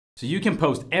So you can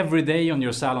post every day on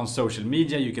your salon social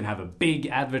media, you can have a big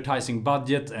advertising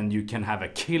budget, and you can have a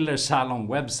killer salon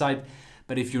website.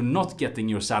 But if you're not getting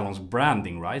your salon's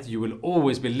branding right, you will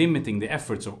always be limiting the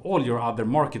efforts of all your other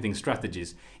marketing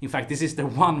strategies. In fact, this is the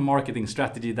one marketing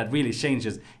strategy that really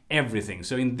changes everything.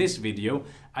 So in this video,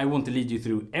 I want to lead you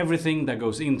through everything that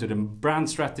goes into the brand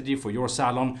strategy for your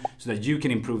salon so that you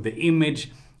can improve the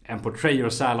image and portray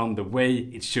your salon the way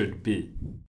it should be.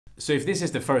 So if this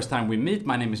is the first time we meet,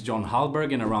 my name is John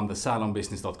Hallberg and I run the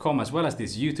salonbusiness.com, as well as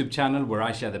this YouTube channel where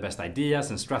I share the best ideas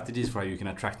and strategies for how you can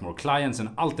attract more clients and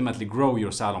ultimately grow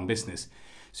your salon business.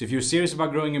 So if you're serious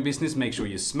about growing your business, make sure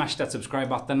you smash that subscribe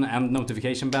button and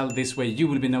notification bell. This way you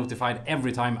will be notified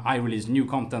every time I release new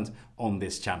content on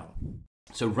this channel.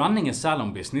 So running a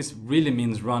salon business really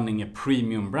means running a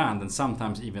premium brand and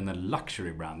sometimes even a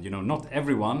luxury brand. You know, not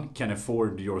everyone can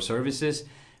afford your services,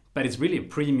 but it's really a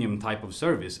premium type of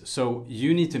service. So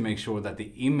you need to make sure that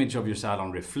the image of your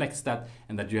salon reflects that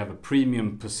and that you have a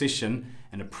premium position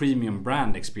and a premium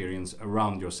brand experience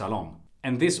around your salon.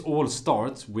 And this all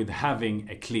starts with having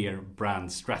a clear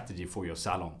brand strategy for your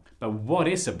salon. But what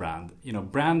is a brand? You know,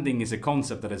 branding is a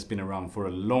concept that has been around for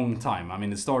a long time. I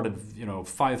mean, it started,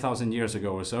 5,000 years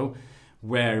ago or so,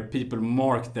 where people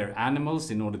marked their animals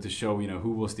in order to show,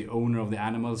 who was the owner of the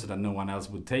animal so that no one else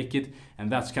would take it.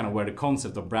 And that's kind of where the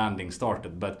concept of branding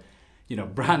started. But,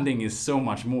 branding is so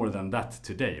much more than that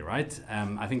today, right?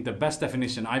 I think the best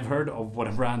definition I've heard of what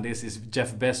a brand is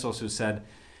Jeff Bezos, who said,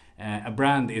 a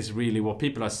brand is really what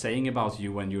people are saying about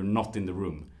you when you're not in the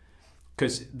room.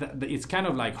 Because it's kind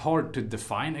of like hard to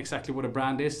define exactly what a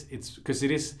brand is. It's because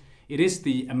it is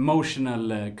the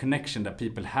emotional connection that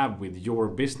people have with your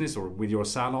business or with your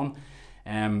salon,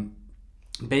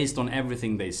 based on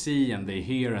everything they see and they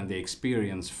hear and they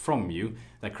experience from you,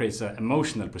 that creates an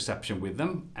emotional perception with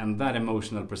them. And that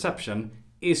emotional perception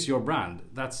is your brand.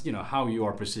 That's how you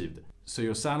are perceived. So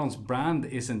your salon's brand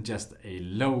isn't just a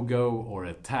logo or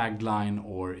a tagline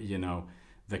or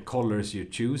the colors you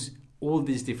choose. All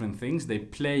these different things, they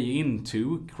play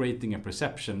into creating a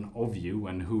perception of you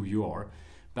and who you are.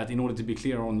 But in order to be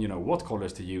clear on what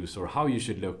colors to use or how you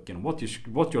should look and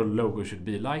what your logo should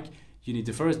be like, you need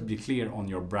to first be clear on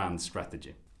your brand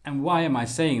strategy. And why am I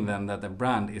saying then that a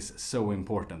brand is so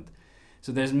important?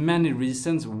 So there's many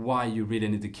reasons why you really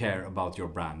need to care about your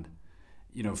brand.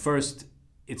 First,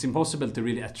 it's impossible to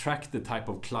really attract the type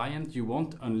of client you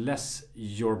want unless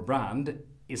your brand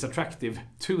is attractive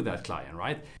to that client,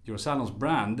 right? Your salon's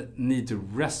brand need to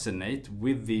resonate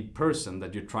with the person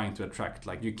that you're trying to attract.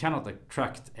 Like, you cannot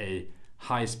attract a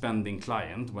high spending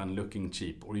client when looking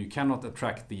cheap, or you cannot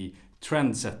attract the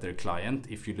trendsetter client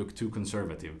if you look too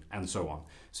conservative, and so on.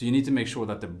 So you need to make sure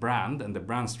that the brand and the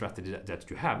brand strategy that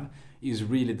you have is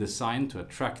really designed to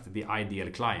attract the ideal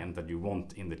client that you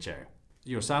want in the chair.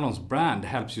 Your salon's brand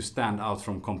helps you stand out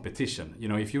from competition.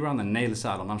 If you run a nail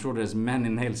salon, I'm sure there's many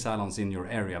nail salons in your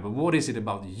area, but what is it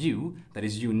about you that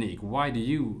is unique? Why do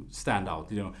you stand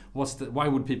out? Why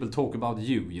would people talk about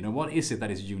you? What is it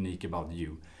that is unique about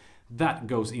you? That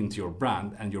goes into your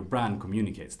brand, and your brand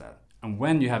communicates that. And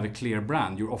when you have a clear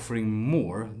brand, you're offering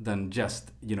more than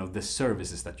just, the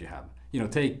services that you have.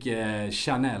 Take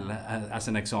Chanel as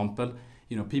an example.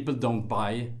 People don't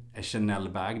buy a Chanel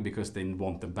bag because they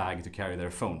want the bag to carry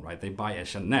their phone, right? They buy a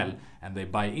Chanel and they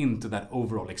buy into that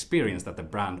overall experience that the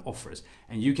brand offers.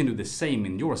 And you can do the same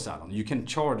in your salon. You can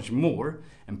charge more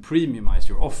and premiumize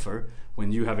your offer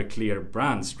when you have a clear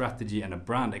brand strategy and a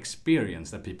brand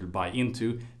experience that people buy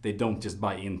into. They don't just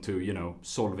buy into,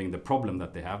 solving the problem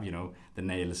that they have, the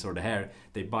nails or the hair.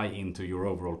 They buy into your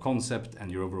overall concept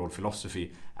and your overall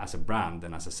philosophy as a brand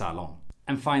and as a salon.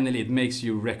 And finally, it makes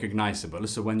you recognizable.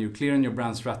 So when you're clear on your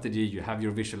brand strategy, you have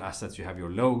your visual assets, you have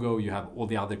your logo, you have all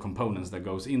the other components that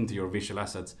goes into your visual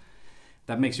assets,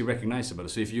 that makes you recognizable.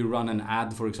 So if you run an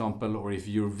ad, for example, or if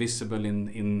you're visible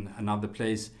in another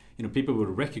place, people will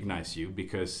recognize you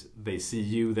because they see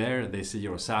you there, they see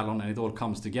your salon, and it all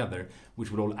comes together,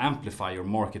 which will all amplify your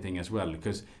marketing as well,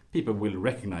 because people will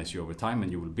recognize you over time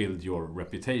and you will build your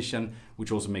reputation,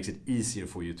 which also makes it easier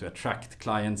for you to attract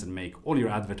clients and make all your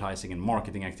advertising and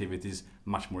marketing activities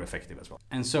much more effective as well.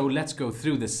 And so let's go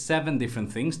through the 7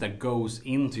 different things that goes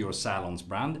into your salon's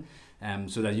brand,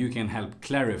 so that you can help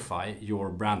clarify your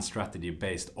brand strategy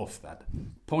based off that.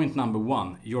 Point number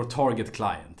 1, your target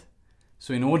client.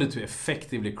 So in order to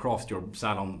effectively craft your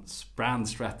salon's brand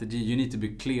strategy, you need to be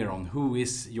clear on who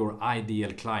is your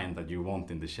ideal client that you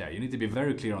want in the chair. You need to be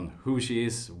very clear on who she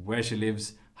is, where she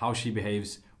lives, how she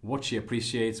behaves, what she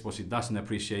appreciates, what she doesn't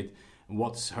appreciate,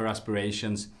 what's her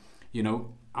aspirations.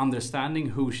 Understanding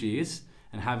who she is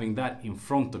and having that in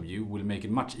front of you will make it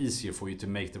much easier for you to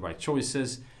make the right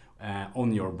choices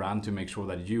on your brand to make sure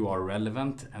that you are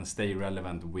relevant and stay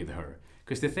relevant with her.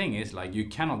 Because the thing is, like, you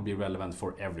cannot be relevant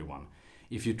for everyone.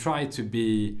 If you try to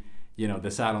be, you know,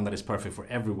 the salon that is perfect for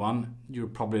everyone, you're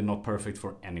probably not perfect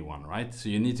for anyone, right? So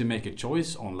you need to make a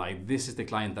choice on, like, this is the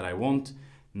client that I want.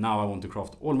 Now I want to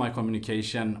craft all my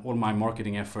communication, all my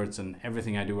marketing efforts and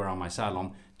everything I do around my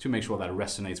salon to make sure that it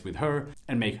resonates with her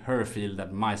and make her feel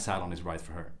that my salon is right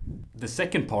for her. The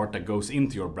second part that goes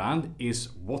into your brand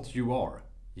is what you are.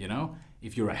 You know,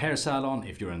 if you're a hair salon,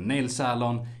 if you're a nail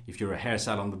salon, if you're a hair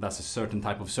salon that does a certain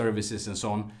type of services and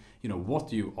so on, you know,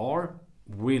 what you are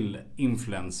will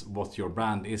influence what your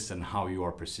brand is and how you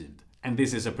are perceived. And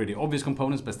this is a pretty obvious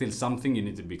component, but still something you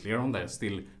need to be clear on that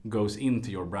still goes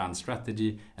into your brand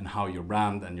strategy and how your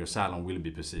brand and your salon will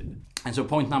be perceived. And so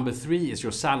point number 3 is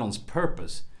your salon's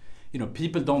purpose. You know,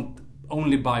 people don't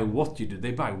only buy what you do,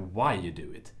 they buy why you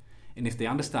do it. And if they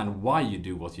understand why you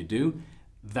do what you do,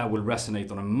 that will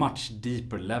resonate on a much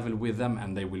deeper level with them,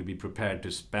 and they will be prepared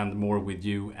to spend more with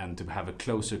you and to have a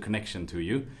closer connection to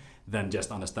you than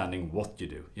just understanding what you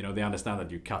do. You know, they understand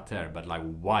that you cut hair, but like,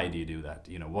 why do you do that?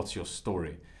 You know, what's your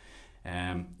story?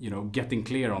 You know, getting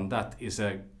clear on that is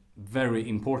a very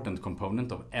important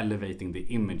component of elevating the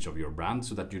image of your brand,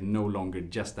 so that you're no longer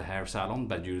just a hair salon,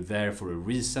 but you're there for a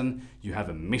reason. You have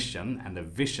a mission and a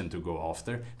vision to go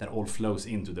after that all flows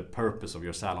into the purpose of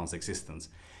your salon's existence.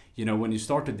 You know, when you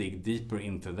start to dig deeper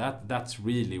into that, that's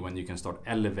really when you can start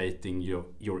elevating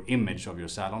your image of your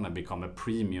salon and become a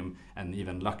premium and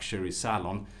even luxury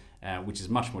salon, which is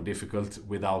much more difficult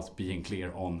without being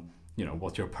clear on, you know,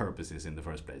 what your purpose is in the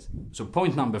first place. So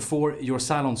point number 4, your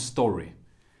salon story.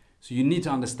 So you need to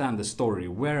understand the story.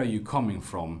 Where are you coming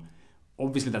from?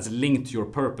 Obviously that's linked to your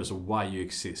purpose of why you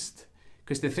exist.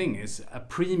 Because the thing is, a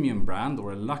premium brand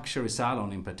or a luxury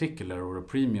salon in particular, or a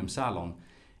premium salon,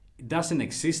 it doesn't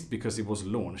exist because it was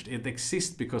launched. It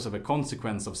exists because of a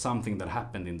consequence of something that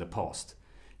happened in the past.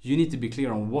 You need to be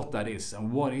clear on what that is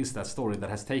and what is that story that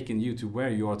has taken you to where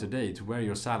you are today, to where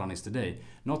your salon is today.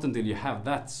 Not until you have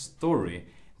that story,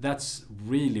 that's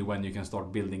really when you can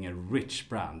start building a rich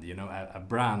brand, you know, a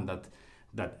brand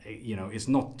that you know, is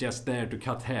not just there to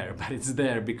cut hair, but it's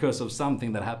there because of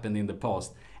something that happened in the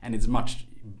past, and it's much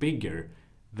bigger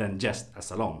than just a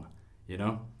salon, you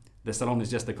know. The salon is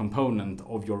just a component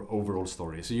of your overall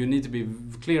story. So you need to be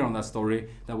clear on that story.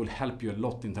 That will help you a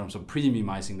lot in terms of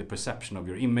premiumizing the perception of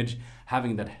your image,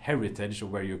 having that heritage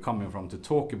of where you're coming from to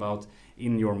talk about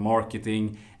in your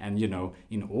marketing and, you know,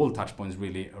 in all touch points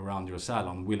really around your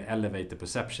salon will elevate the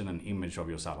perception and image of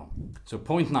your salon. So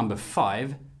point number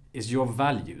 5 is your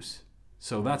values.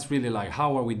 So that's really like,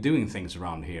 how are we doing things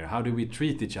around here? How do we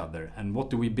treat each other? And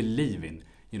what do we believe in?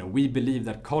 You know, we believe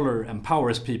that color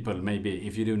empowers people, maybe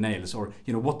if you do nails, or,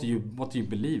 you know, what do you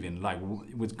believe in? Like,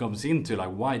 which comes into like,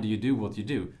 why do you do what you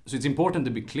do? So it's important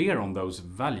to be clear on those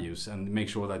values and make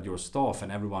sure that your staff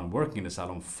and everyone working in the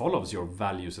salon follows your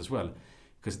values as well,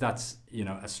 because that's, you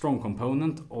know, a strong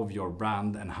component of your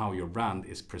brand and how your brand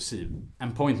is perceived.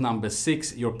 And point number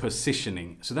 6, your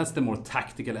positioning. So that's the more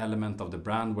tactical element of the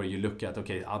brand, where you look at,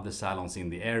 okay, other salons in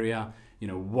the area. You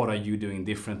know, what are you doing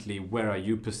differently? Where are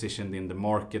you positioned in the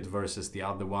market versus the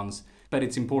other ones? But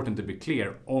it's important to be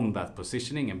clear on that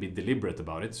positioning and be deliberate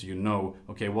about it, so you know,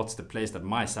 okay, what's the place that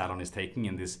my salon is taking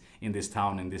in this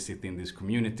town, in this city, in this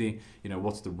community? You know,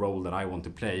 what's the role that I want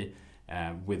to play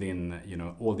within, you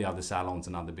know, all the other salons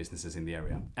and other businesses in the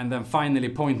area. And then finally,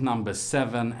 point number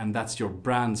 7, and that's your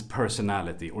brand's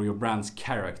personality or your brand's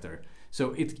character.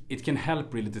 So it can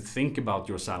help really to think about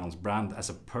your salon's brand as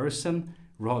a person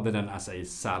rather than as a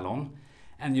salon,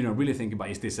 and, you know, really think about,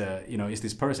 is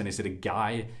this person, is it a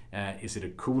guy, is it a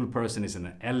cool person, is it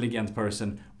an elegant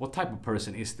person, what type of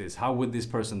person is this, how would this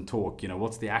person talk, you know,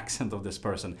 what's the accent of this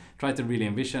person? Try to really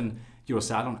envision your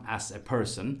salon as a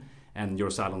person and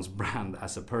your salon's brand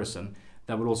as a person.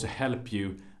 That will also help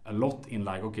you a lot in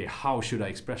like, okay, how should I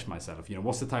express myself? You know,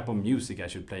 what's the type of music I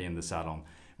should play in the salon?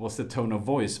 What's the tone of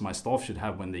voice my staff should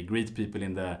have when they greet people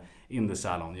in the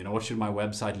salon? You know, what should my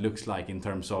website looks like in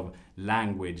terms of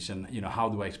language, and, you know, how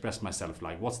do I express myself?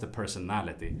 Like, what's the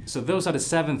personality? So those are the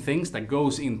 7 things that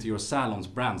goes into your salon's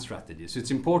brand strategy. So it's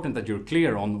important that you're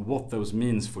clear on what those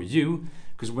means for you,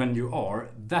 because when you are,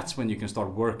 that's when you can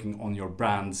start working on your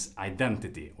brand's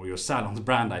identity or your salon's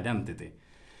brand identity,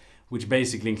 which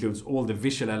basically includes all the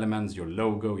visual elements, your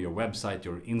logo, your website,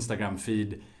 your Instagram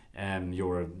feed, and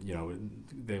your, you know,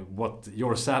 what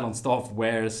your salon staff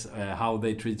wears, how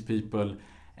they treat people,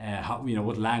 how, you know,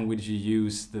 what language you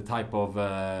use, the type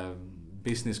of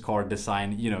business card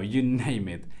design, you know, you name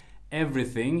it.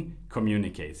 Everything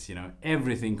communicates, you know,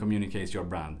 everything communicates your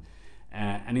brand.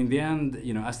 And in the end,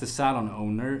 you know, as the salon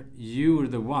owner, you're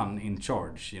the one in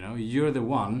charge. You know, you're the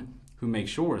one who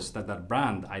makes sure that that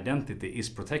brand identity is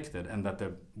protected, and that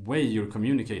the way you're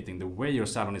communicating, the way your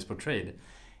salon is portrayed,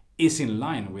 is in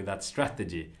line with that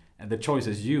strategy and the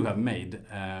choices you have made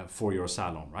for your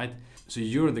salon, right? So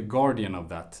you're the guardian of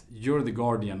that. You're the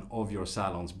guardian of your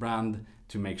salon's brand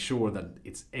to make sure that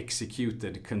it's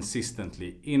executed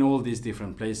consistently in all these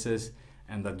different places,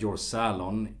 and that your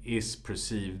salon is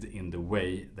perceived in the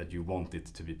way that you want it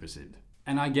to be perceived.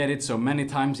 And I get it, so many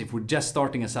times if we're just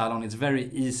starting a salon, it's very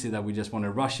easy that we just want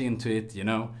to rush into it, you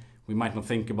know. We might not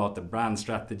think about the brand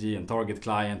strategy and target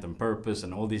client and purpose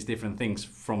and all these different things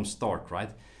from start,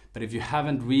 right? But if you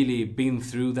haven't really been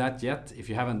through that yet, if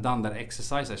you haven't done that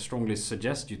exercise, I strongly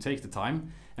suggest you take the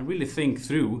time and really think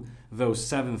through those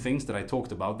 7 things that I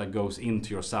talked about that goes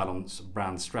into your salon's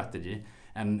brand strategy.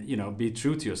 And, you know, be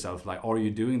true to yourself. Like, are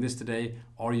you doing this today?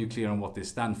 Are you clear on what they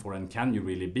stand for? And can you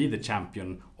really be the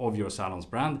champion of your salon's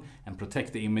brand and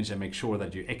protect the image and make sure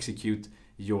that you execute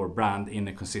your brand in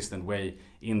a consistent way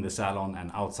in the salon and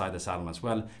outside the salon as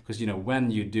well? Because, you know,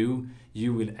 when you do,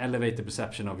 you will elevate the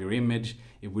perception of your image.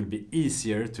 It will be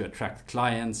easier to attract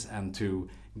clients and to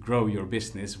grow your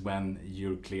business when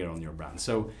you're clear on your brand.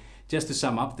 So just to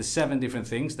sum up, the 7 different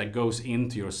things that goes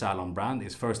into your salon brand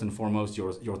is first and foremost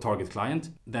your target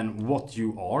client. Then what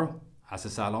you are as a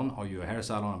salon. Are you a hair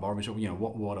salon, a barbershop? You know,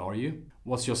 what are you?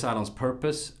 What's your salon's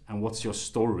purpose, and what's your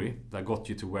story that got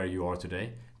you to where you are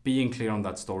today? Being clear on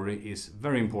that story is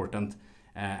very important,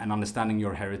 and understanding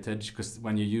your heritage, because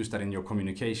when you use that in your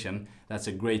communication, that's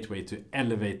a great way to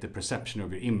elevate the perception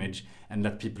of your image and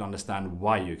let people understand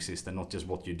why you exist and not just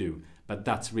what you do. But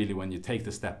that's really when you take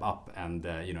the step up and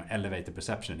you know, elevate the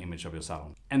perception and image of your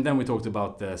salon. And then we talked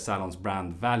about the salon's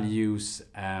brand values,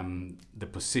 the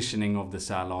positioning of the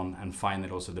salon, and finally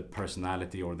also the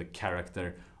personality or the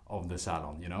character of the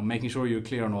salon. You know, making sure you're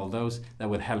clear on all those, that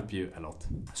will help you a lot.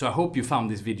 So I hope you found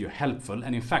this video helpful,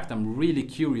 and in fact I'm really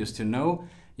curious to know,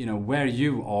 you know, where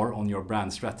you are on your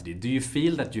brand strategy. Do you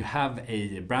feel that you have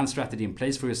a brand strategy in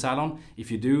place for your salon?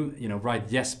 If you do, you know, write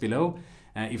yes below.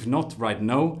 If not, write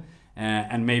no.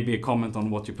 And maybe a comment on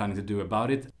what you're planning to do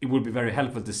about it. It would be very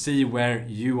helpful to see where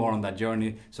you are on that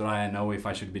journey, so that I know if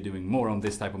I should be doing more on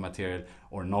this type of material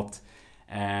or not.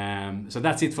 So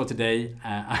that's it for today.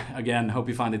 Again, hope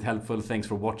you found it helpful. Thanks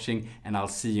for watching, and I'll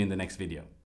see you in the next video.